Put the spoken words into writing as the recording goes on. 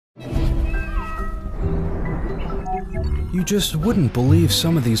You just wouldn't believe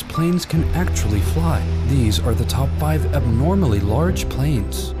some of these planes can actually fly. These are the top 5 abnormally large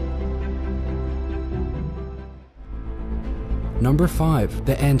planes. Number 5.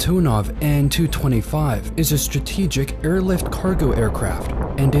 The Antonov An-225 is a strategic airlift cargo aircraft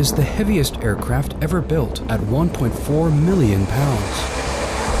and is the heaviest aircraft ever built at 1.4 million pounds.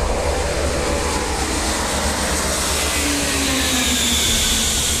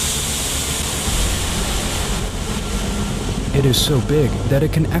 It is so big that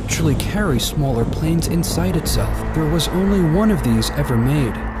it can actually carry smaller planes inside itself. There was only one of these ever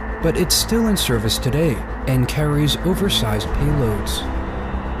made, but it's still in service today and carries oversized payloads.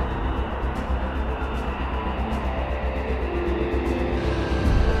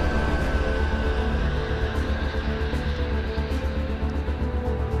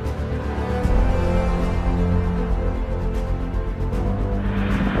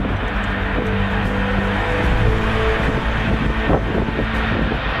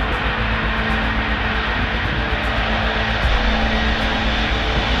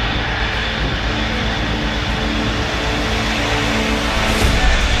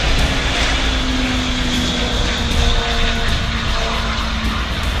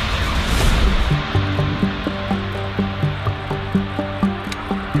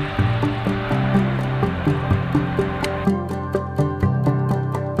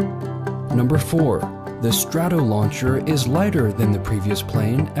 Number 4. The Strato launcher is lighter than the previous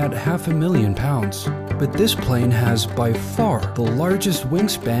plane at 500,000 pounds, but this plane has by far the largest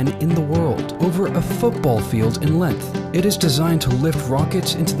wingspan in the world, over a football field in length. It is designed to lift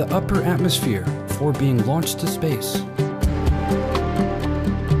rockets into the upper atmosphere before being launched to space.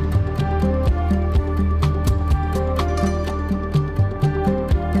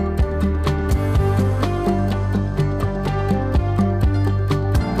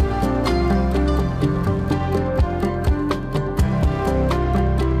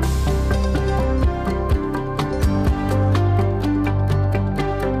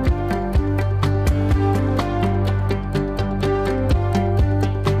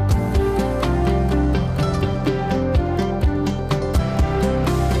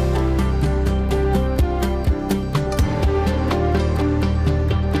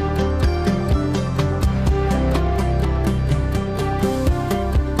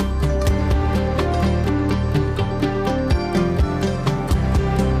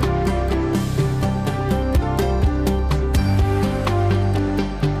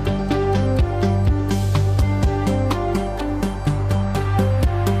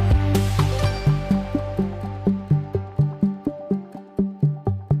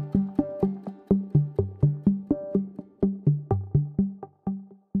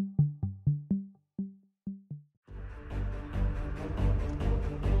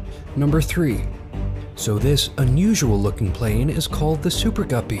 Number 3. So this unusual looking plane is called the Super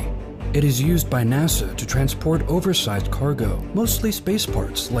Guppy. It is used by NASA to transport oversized cargo, mostly space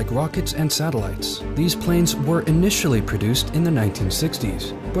parts like rockets and satellites. These planes were initially produced in the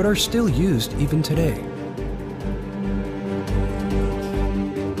 1960s, but are still used even today.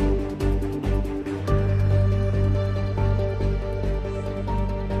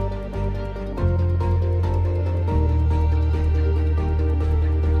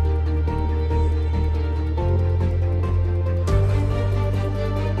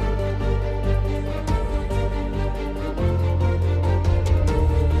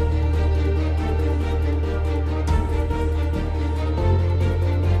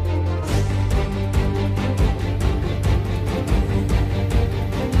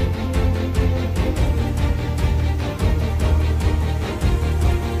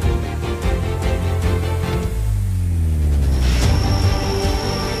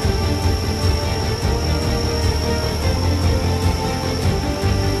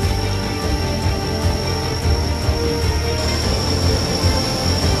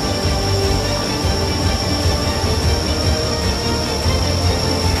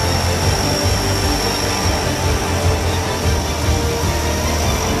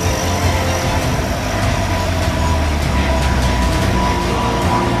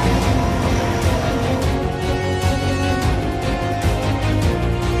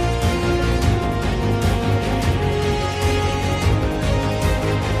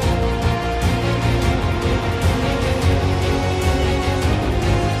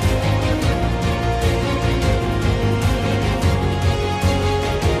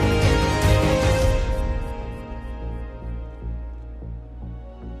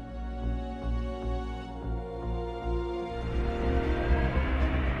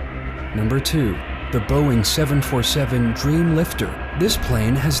 Number 2. the Boeing 747 Dreamlifter. This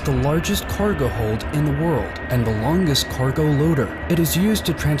plane has the largest cargo hold in the world and the longest cargo loader. It is used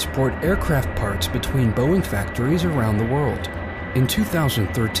to transport aircraft parts between Boeing factories around the world. In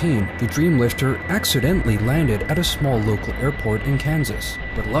 2013, the Dreamlifter accidentally landed at a small local airport in Kansas,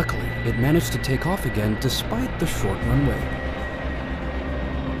 but luckily it managed to take off again despite the short runway.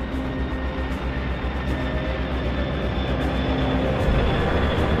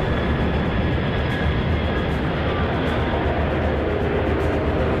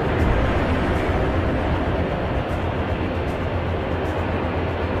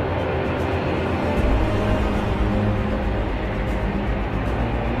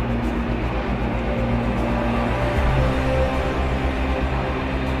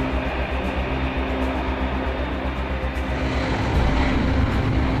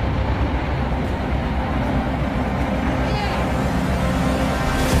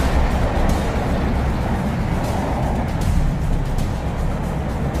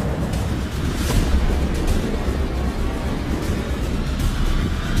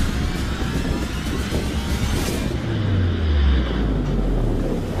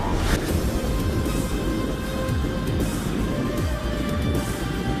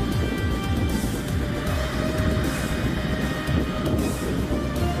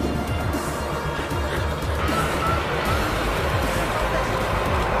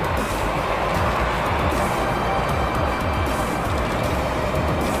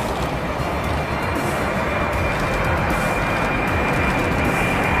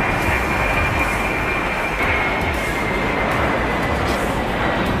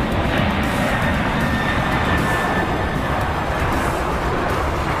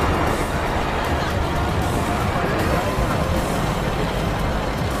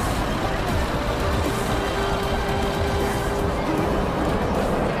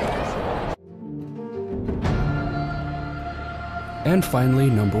 And finally,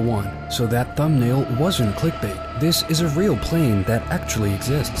 number 1. So that thumbnail wasn't clickbait. This is a real plane that actually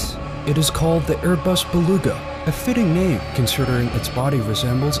exists. It is called the Airbus Beluga, a fitting name considering its body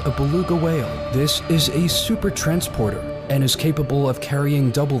resembles a beluga whale. This is a super transporter and is capable of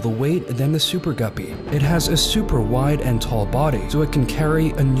carrying double the weight than the Super Guppy. It has a super wide and tall body, so it can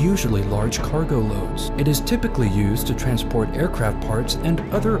carry unusually large cargo loads. It is typically used to transport aircraft parts and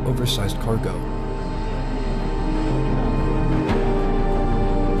other oversized cargo.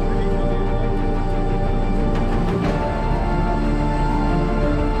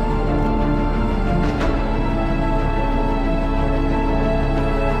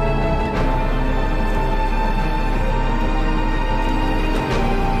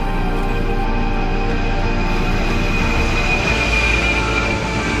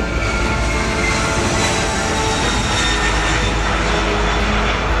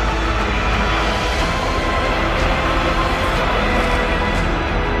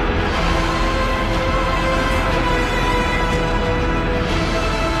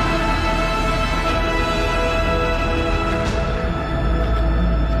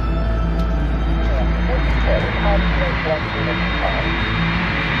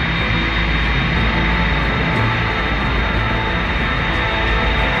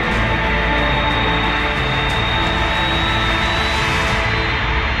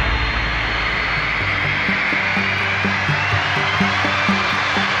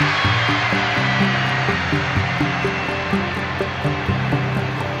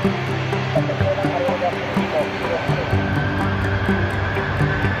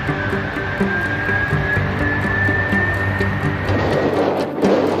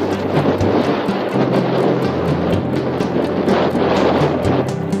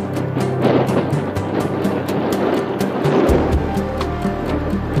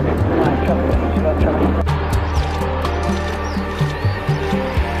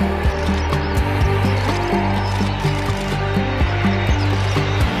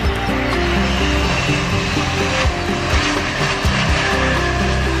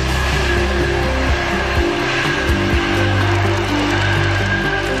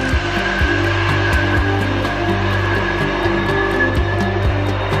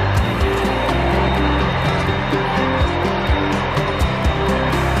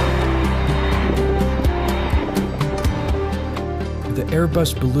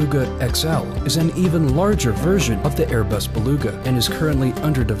 Airbus Beluga XL is an even larger version of the Airbus Beluga and is currently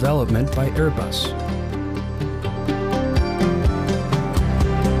under development by Airbus.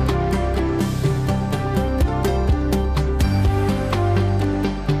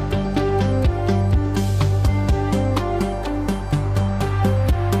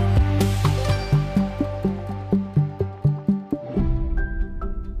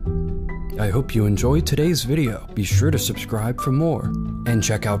 I hope hope you enjoyed today's video. Be sure to subscribe for more, and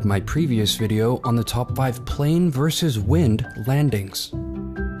check out my previous video on the top 5 plane versus wind landings.